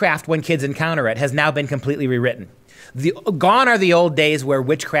 witchcraft, when kids encounter it, has now been completely rewritten. Gone are the old days where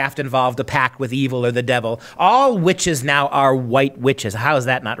witchcraft involved a pact with evil or the devil. All witches now are white witches. How is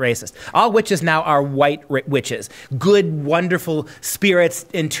that not racist? All witches now are white witches. Good, wonderful spirits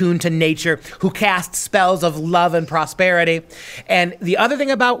in tune to nature who cast spells of love and prosperity. And the other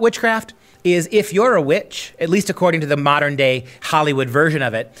thing about witchcraft is if you're a witch, at least according to the modern day Hollywood version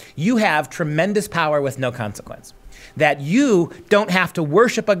of it, you have tremendous power with no consequence. That you don't have to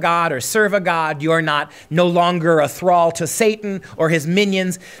worship a god or serve a god. You're no longer a thrall to Satan or his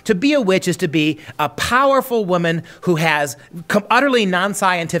minions. To be a witch is to be a powerful woman who has utterly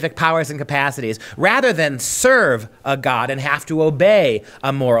non-scientific powers and capacities, rather than serve a god and have to obey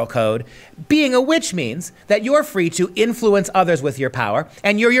a moral code. Being a witch means that you're free to influence others with your power,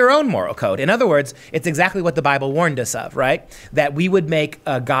 and you're your own moral code. In other words, it's exactly what the Bible warned us of, right? That we would make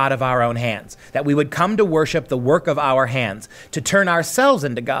a god of our own hands, that we would come to worship the work of our hands, to turn ourselves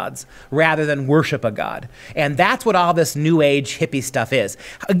into gods rather than worship a god. And that's what all this new age hippie stuff is.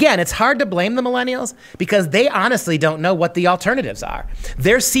 Again, it's hard to blame the millennials because they honestly don't know what the alternatives are.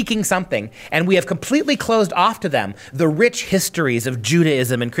 They're seeking something, and we have completely closed off to them the rich histories of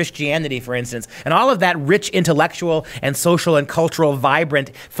Judaism and Christianity, for instance, and all of that rich intellectual and social and cultural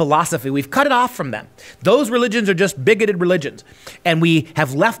vibrant philosophy. We've cut it off from them. Those religions are just bigoted religions, and we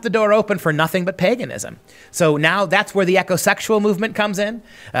have left the door open for nothing but paganism. So now that's where the ecosexual movement comes in.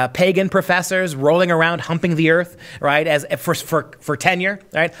 Pagan professors rolling around humping the earth, right, as for tenure,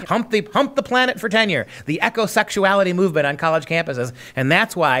 right? Hump the planet for tenure. The ecosexuality movement on college campuses, and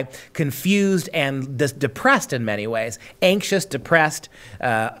that's why confused and depressed in many ways, anxious, depressed,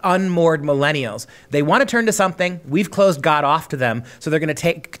 unmoored millennials, they want to turn to something. We've closed God off to them, so they're going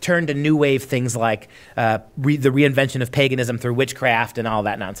to turn to new wave things like the reinvention of paganism through witchcraft and all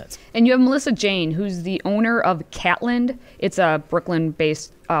that nonsense. And you have Melissa Jane, who's the owner of Catland. It's a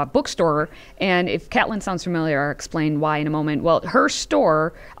Brooklyn-based bookstore, and if Catland sounds familiar, I'll explain why in a moment. Well, her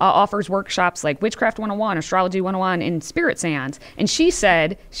store offers workshops like Witchcraft 101, Astrology 101, and Spirit Seance. And she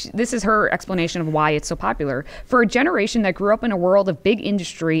said, this is her explanation of why it's so popular. For a generation that grew up in a world of big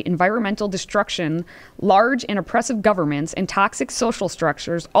industry, environmental destruction, large and oppressive governments, and toxic social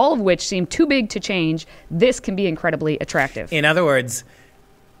structures, all of which seem too big to change, this can be incredibly attractive. In other words,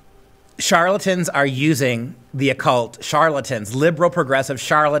 charlatans are using the occult. Charlatans, liberal progressive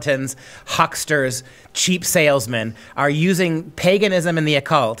charlatans, hucksters, cheap salesmen are using paganism and the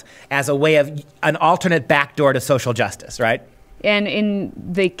occult as a way of an alternate backdoor to social justice, right? And in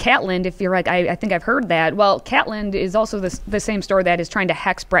the Catland, if you're like, I think I've heard that. Well, Catland is also the same store that is trying to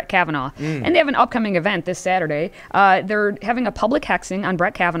hex Brett Kavanaugh. And they have an upcoming event this Saturday. They're having a public hexing on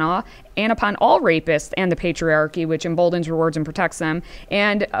Brett Kavanaugh and upon all rapists and the patriarchy, which emboldens, rewards, and protects them.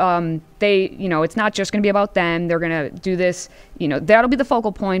 And it's not just going to be about them. They're going to do this, that'll be the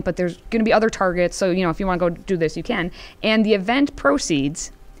focal point, but there's going to be other targets. So, if you want to go do this, you can. And the event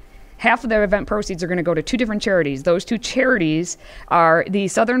proceeds, half of the event proceeds are going to go to two different charities. Those two charities are the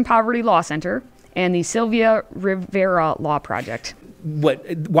Southern Poverty Law Center and the Sylvia Rivera Law Project.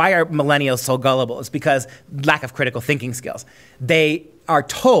 Why are millennials so gullible? It's because lack of critical thinking skills. They are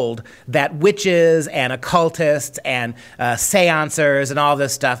told that witches and occultists and seancers and all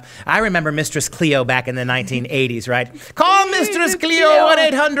this stuff. I remember Mistress Cleo back in the 1980s, right? Call Mistress Cleo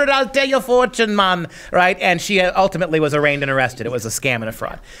 1-800, I'll tell your fortune, man, right? And she ultimately was arraigned and arrested. It was a scam and a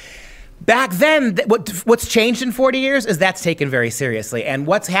fraud. Back then, what's changed in 40 years is that's taken very seriously. And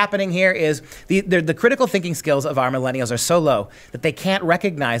what's happening here is the critical thinking skills of our millennials are so low that they can't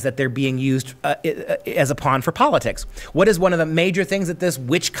recognize that they're being used as a pawn for politics. What is one of the major things that this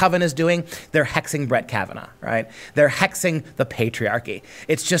witch coven is doing? They're hexing Brett Kavanaugh, right? They're hexing the patriarchy.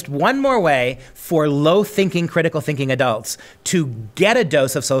 It's just one more way for low-thinking, critical thinking adults to get a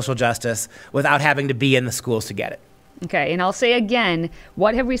dose of social justice without having to be in the schools to get it. Okay, and I'll say again,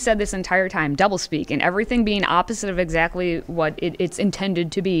 what have we said this entire time? Doublespeak, and everything being opposite of exactly what it's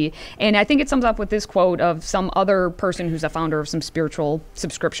intended to be. And I think it sums up with this quote of some other person who's a founder of some spiritual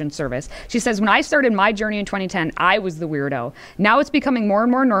subscription service. She says, when I started my journey in 2010, I was the weirdo. Now it's becoming more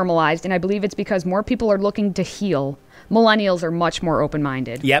and more normalized, and I believe it's because more people are looking to heal. Millennials are much more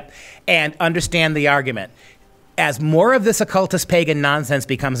open-minded. Yep, and understand the argument. As more of this occultist pagan nonsense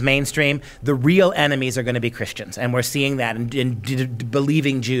becomes mainstream, the real enemies are going to be Christians. And we're seeing that in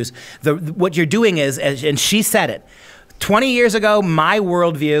believing Jews. What you're doing is, and she said it, 20 years ago, my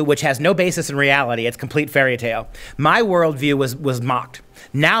worldview, which has no basis in reality, it's complete fairy tale, my worldview was mocked.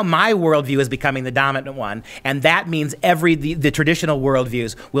 Now my worldview is becoming the dominant one, and that means the traditional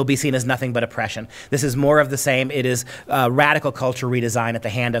worldviews will be seen as nothing but oppression. This is more of the same. It is radical culture redesign at the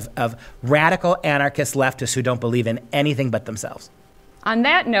hand of radical anarchist leftists who don't believe in anything but themselves. On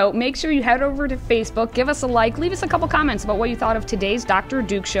that note, make sure you head over to Facebook, give us a like, leave us a couple comments about what you thought of today's Dr.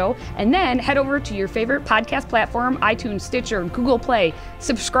 Duke Show, and then head over to your favorite podcast platform, iTunes, Stitcher, Google Play.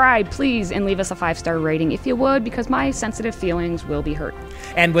 Subscribe, please, and leave us a 5-star rating if you would, because my sensitive feelings will be hurt.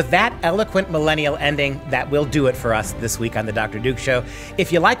 And with that eloquent millennial ending, that will do it for us this week on the Dr. Duke Show.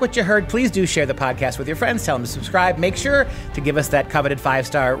 If you like what you heard, please do share the podcast with your friends. Tell them to subscribe. Make sure to give us that coveted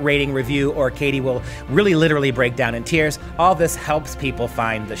 5-star rating review, or Katie will really literally break down in tears. All this helps people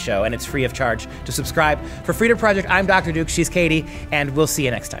find the show, and it's free of charge to subscribe. For Freedom Project, I'm Dr. Duke, she's Katie, and we'll see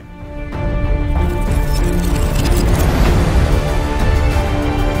you next time.